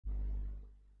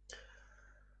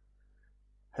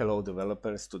Hello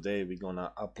developers, today we're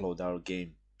gonna upload our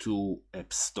game to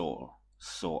App Store.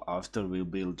 So after we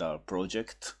build our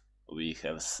project, we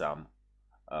have some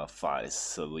files.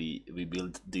 So we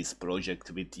built this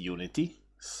project with Unity.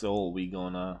 So we're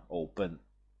gonna open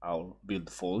our build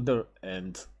folder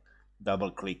and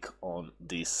double click on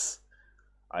this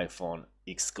iPhone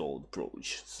Xcode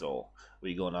proj. So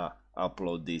we're gonna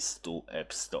upload this to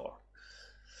App Store.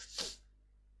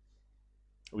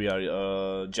 We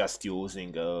are just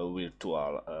using a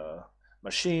virtual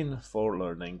machine for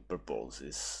learning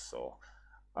purposes. So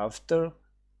after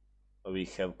we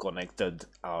have connected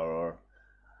our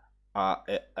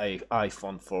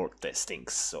iPhone for testing,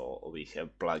 so we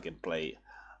have plug and play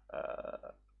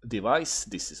device.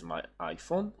 This is my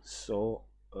iPhone. So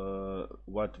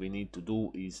what we need to do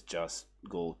is just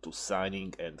go to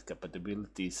signing and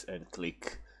capabilities and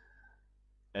click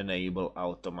enable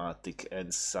automatic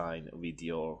and sign with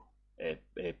your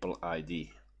Apple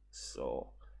ID.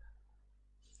 So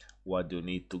what you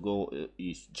need to go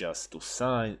is just to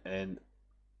sign and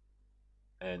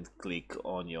click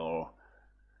on your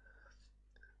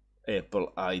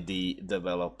Apple ID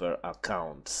developer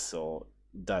account. So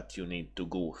that you need to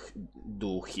go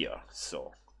do here.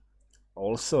 So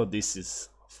also this is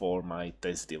for my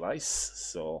test device.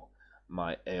 So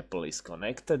my Apple is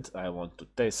connected. I want to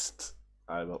test.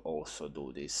 I will also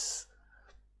do this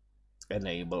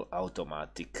enable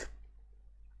automatic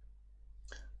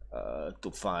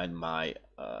to find my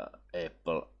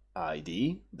Apple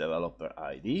ID, developer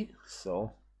ID.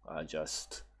 So I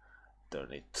just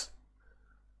turn it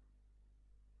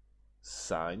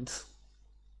signed,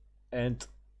 and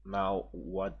now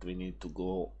what we need to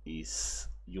go is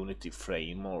Unity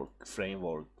framework.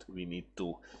 We need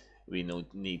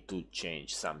to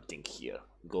change something here.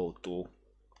 Go to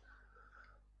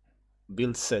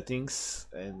build settings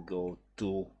and go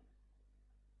to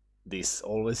this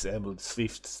Always Embled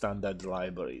Swift standard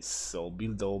libraries. So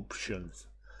build options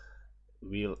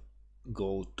will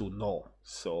go to no.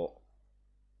 So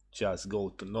just go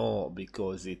to no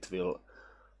because it will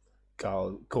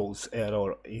cause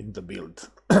error in the build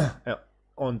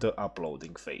on the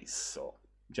uploading phase. So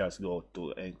just go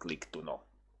to and click to no.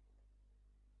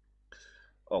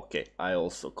 Okay, I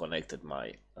also connected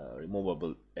my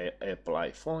removable Apple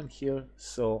iPhone here.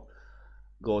 So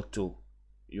go to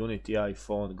Unity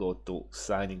iPhone, go to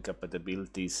signing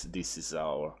capabilities. This is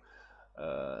our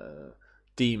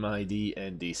team ID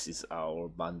and this is our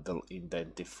bundle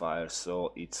identifier.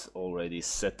 So it's already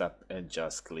set up and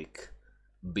just click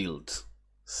build.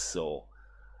 So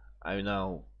I'm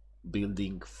now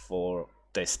building for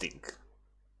testing.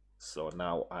 So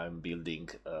now I'm building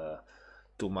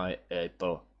to my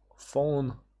Apple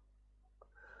phone.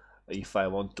 If I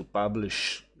want to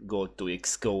publish, go to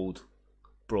Xcode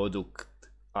product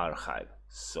archive.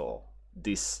 So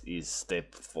this is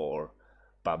step for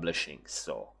publishing.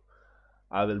 So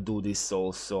I will do this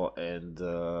also, and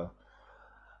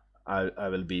I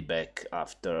will be back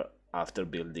after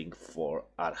building for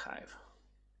archive.